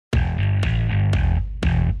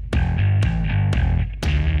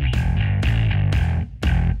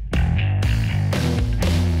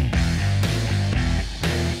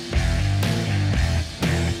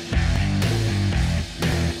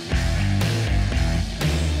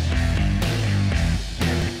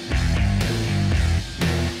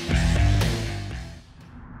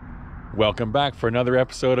Welcome back for another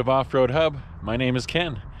episode of Off-Road Hub. My name is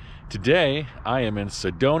Ken. Today I am in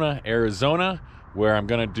Sedona, Arizona, where I'm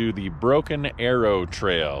going to do the Broken Arrow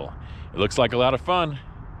Trail. It looks like a lot of fun.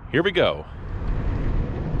 Here we go.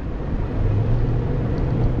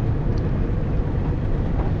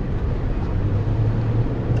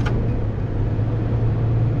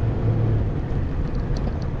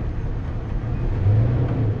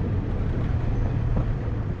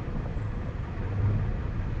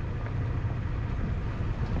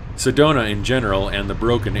 Sedona in general, and the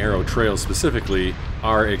Broken Arrow Trail specifically,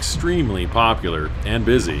 are extremely popular and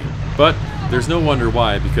busy. But there's no wonder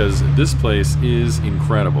why, because this place is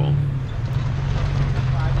incredible.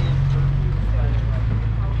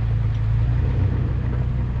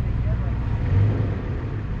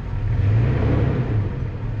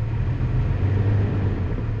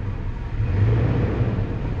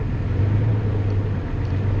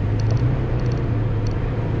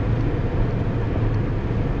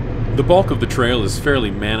 The bulk of the trail is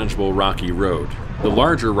fairly manageable rocky road. The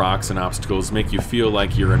larger rocks and obstacles make you feel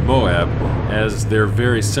like you're in Moab, as they're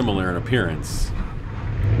very similar in appearance.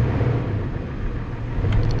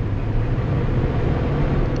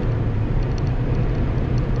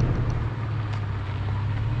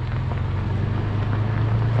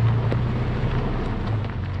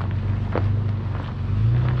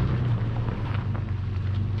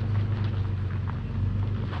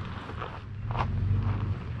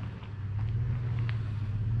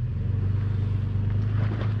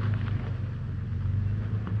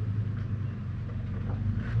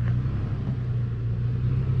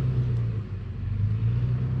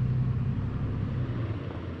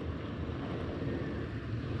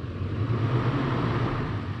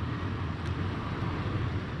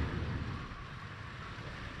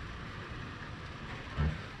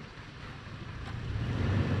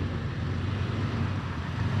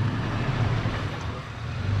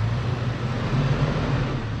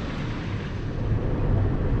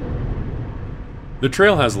 The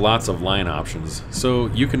trail has lots of line options, so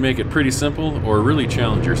you can make it pretty simple or really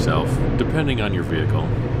challenge yourself, depending on your vehicle.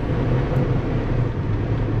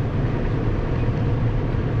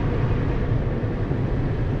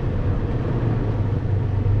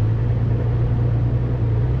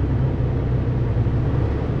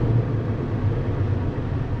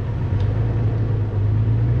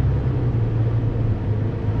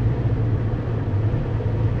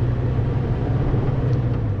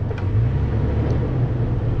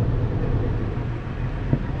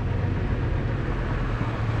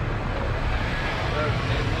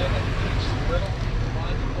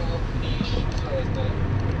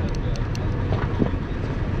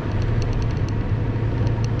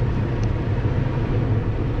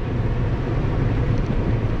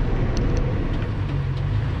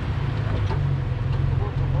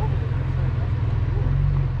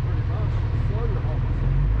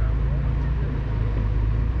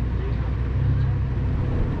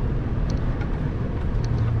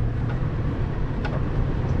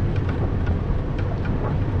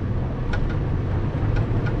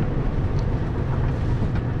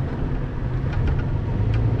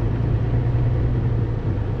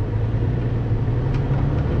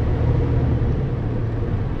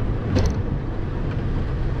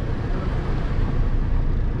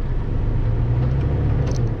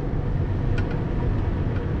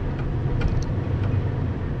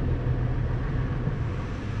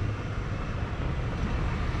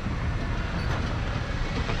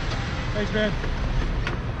 Thanks, man.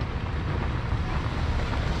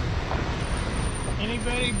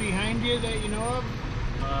 Anybody behind you that you know of?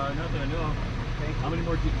 Not that I know of. How many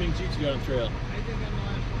more pink Jeeps you got on the trail? I think I'm the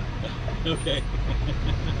last one. Okay.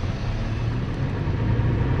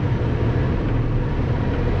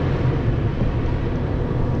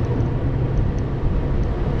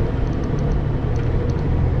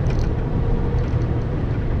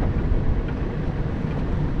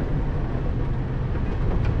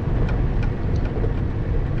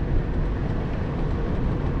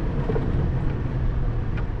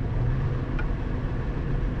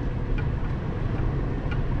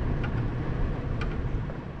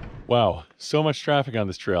 Wow, so much traffic on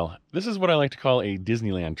this trail. This is what I like to call a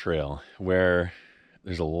Disneyland trail, where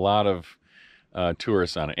there's a lot of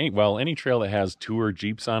tourists on it. Well, any trail that has tour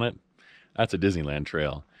Jeeps on it, that's a Disneyland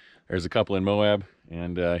trail. There's a couple in Moab,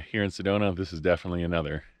 and here in Sedona, this is definitely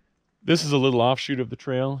another. This is a little offshoot of the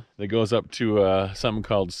trail that goes up to something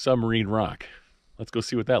called Submarine Rock. Let's go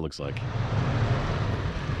see what that looks like.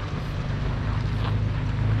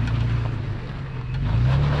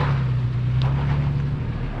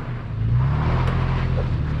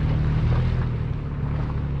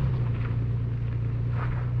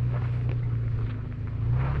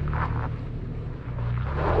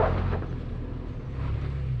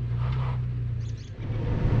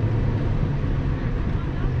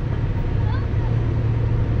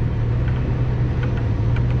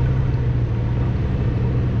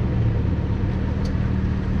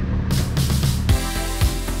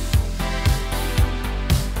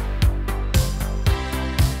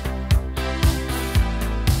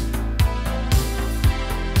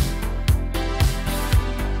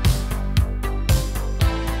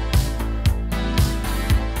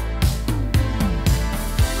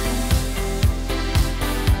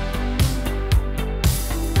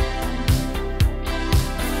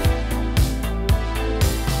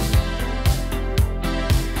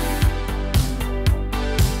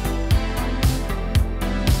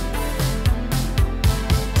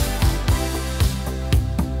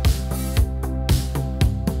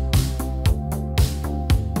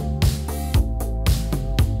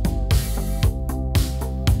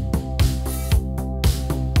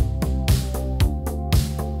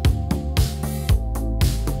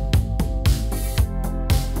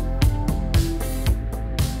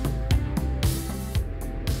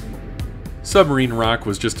 Submarine Rock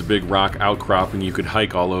was just a big rock outcropping you could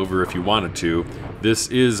hike all over if you wanted to. This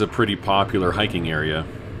is a pretty popular hiking area.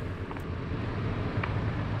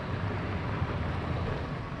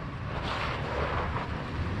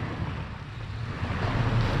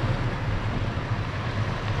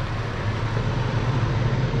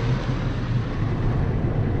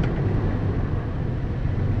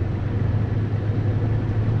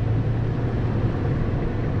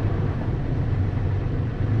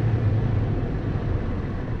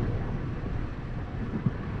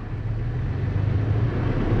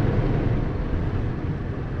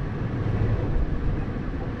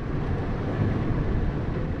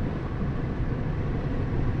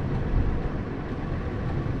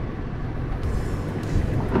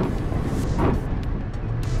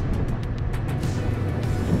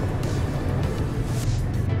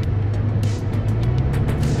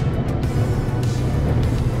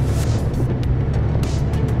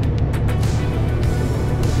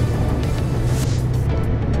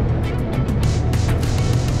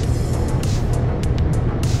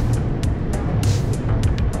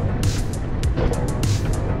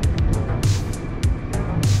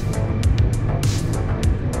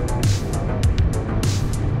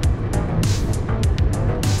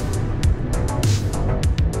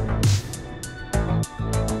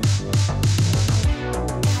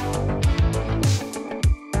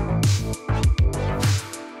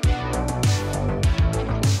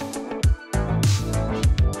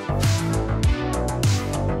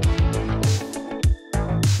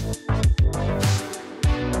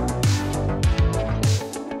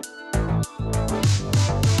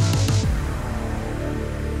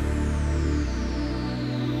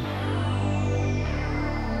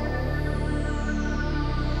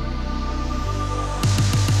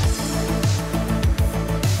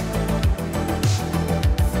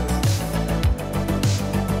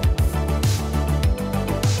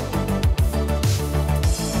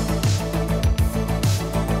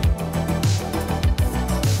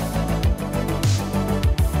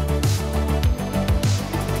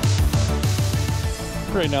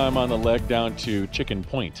 Right now I'm on the leg down to Chicken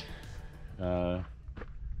Point. It's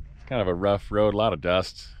kind of a rough road, a lot of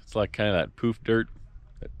dust. It's like kind of that poof dirt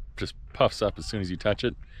that just puffs up as soon as you touch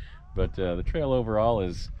it. But the trail overall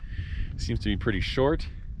seems to be pretty short.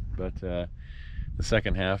 But the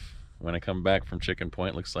second half, when I come back from Chicken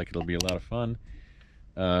Point, looks like it'll be a lot of fun.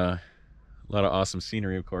 A lot of awesome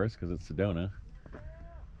scenery, of course, because it's Sedona.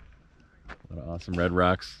 A lot of awesome red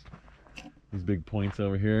rocks. These big points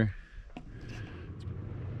over here.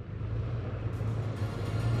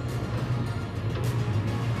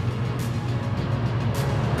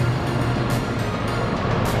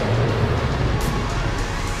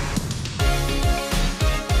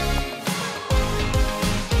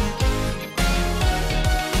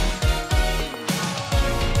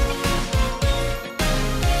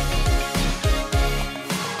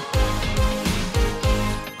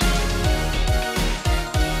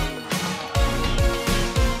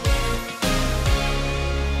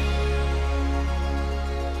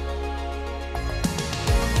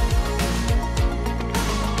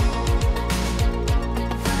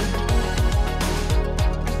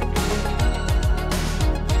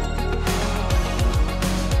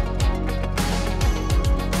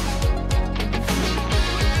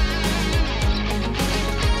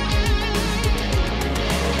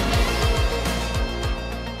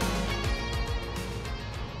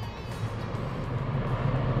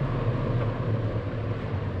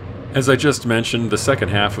 As I just mentioned, the second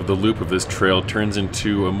half of the loop of this trail turns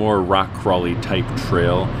into a more rock crawly type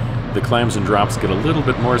trail. The climbs and drops get a little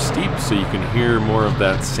bit more steep, so you can hear more of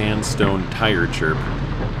that sandstone tire chirp.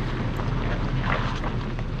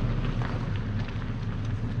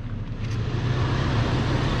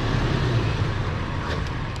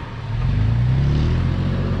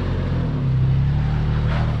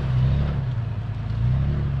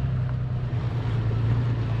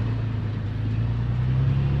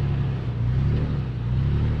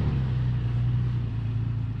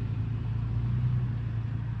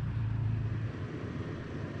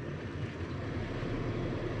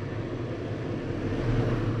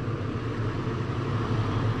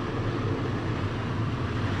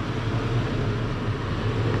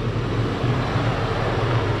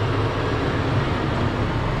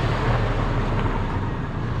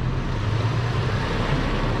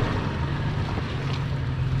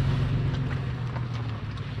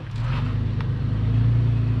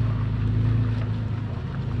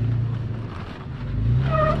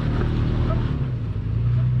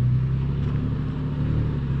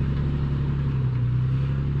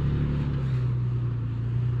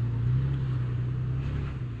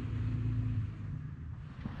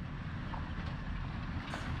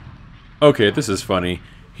 Okay, this is funny.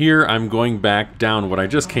 Here I'm going back down what I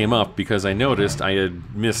just came up because I noticed I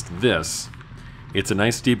had missed this. It's a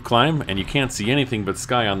nice steep climb, and you can't see anything but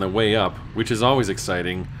sky on the way up, which is always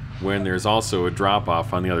exciting when there's also a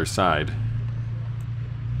drop-off on the other side.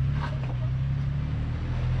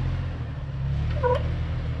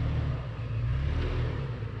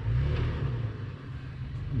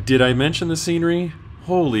 Did I mention the scenery?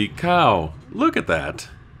 Holy cow! Look at that!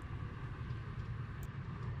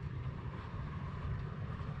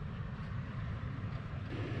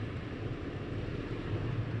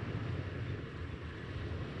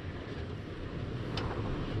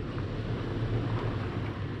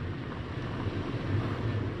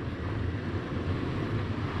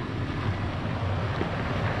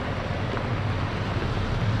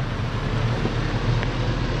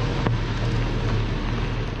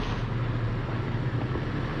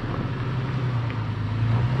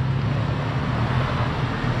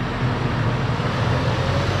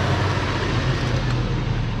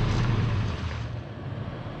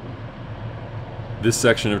 This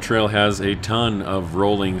section of trail has a ton of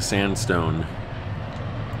rolling sandstone.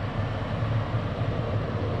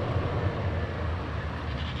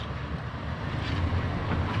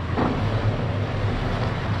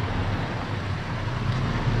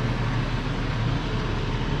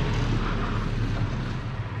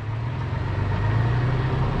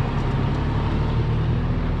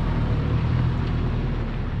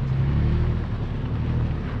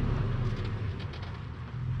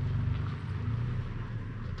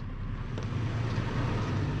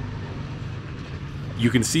 You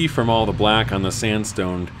can see from all the black on the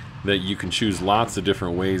sandstone that you can choose lots of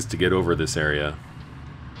different ways to get over this area.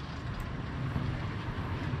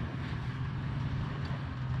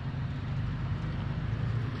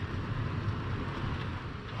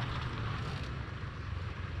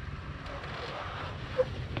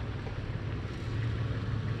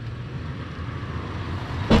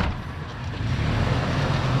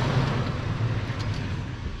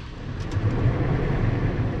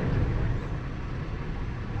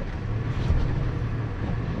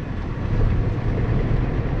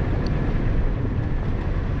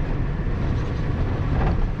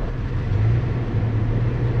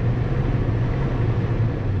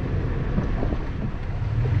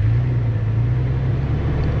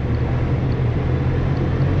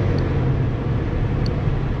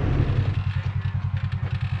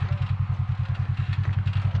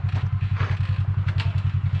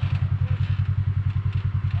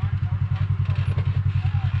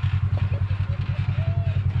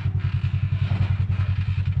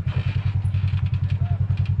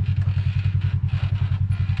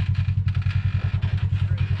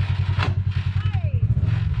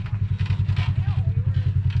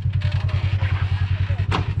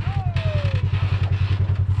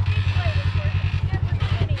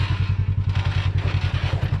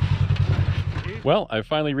 Well, I've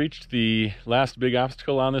finally reached the last big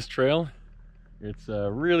obstacle on this trail. It's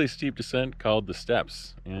a really steep descent called the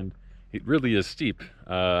Steps, and it really is steep.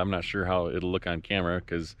 I'm not sure how it'll look on camera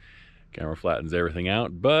because camera flattens everything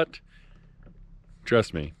out, but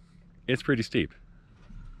trust me, it's pretty steep.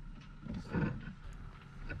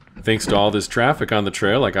 Thanks to all this traffic on the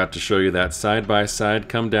trail, I got to show you that side-by-side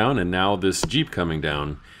come down and now this Jeep coming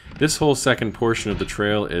down. This whole second portion of the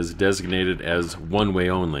trail is designated as one-way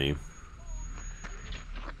only.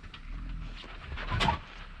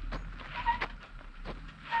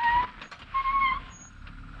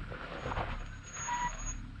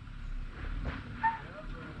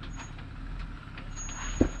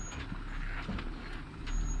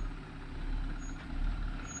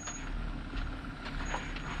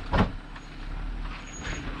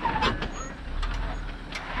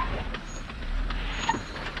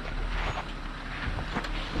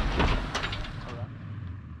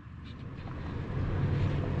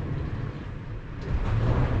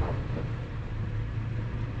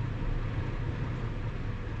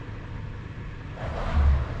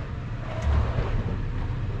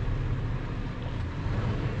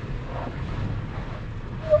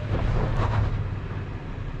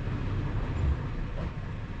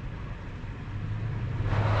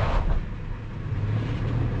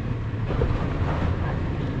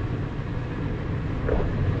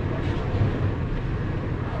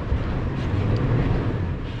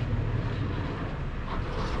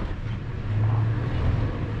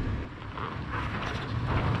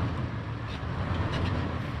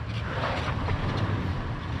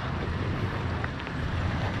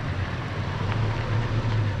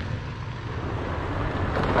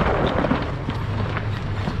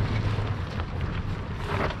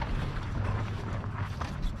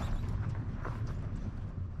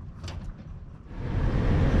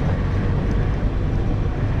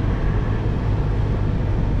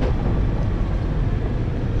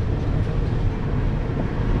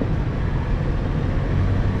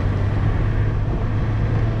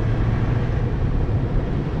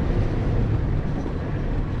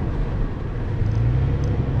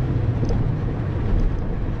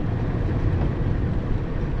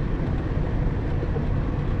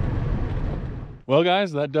 Well,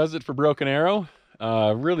 guys, that does it for Broken Arrow.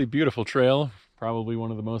 Really beautiful trail. Probably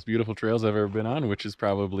one of the most beautiful trails I've ever been on, which is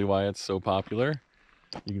probably why it's so popular.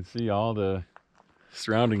 You can see all the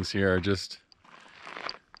surroundings here are just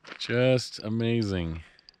amazing.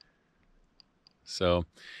 So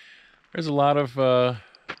there's a lot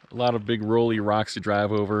of big rolly rocks to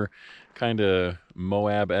drive over, kind of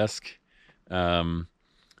Moab-esque.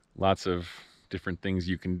 Lots of different things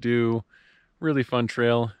you can do. Really fun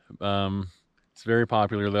trail. It's very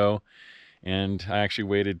popular though, and I actually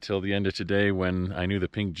waited till the end of today when I knew the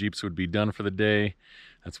pink Jeeps would be done for the day.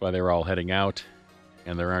 That's why they were all heading out,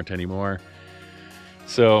 and there aren't any more.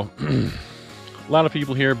 So a lot of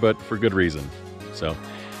people here, but for good reason. So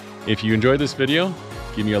if you enjoyed this video,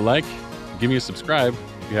 give me a like, give me a subscribe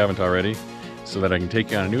if you haven't already, so that I can take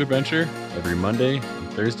you on a new adventure every Monday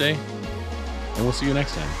and Thursday, and we'll see you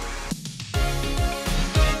next time.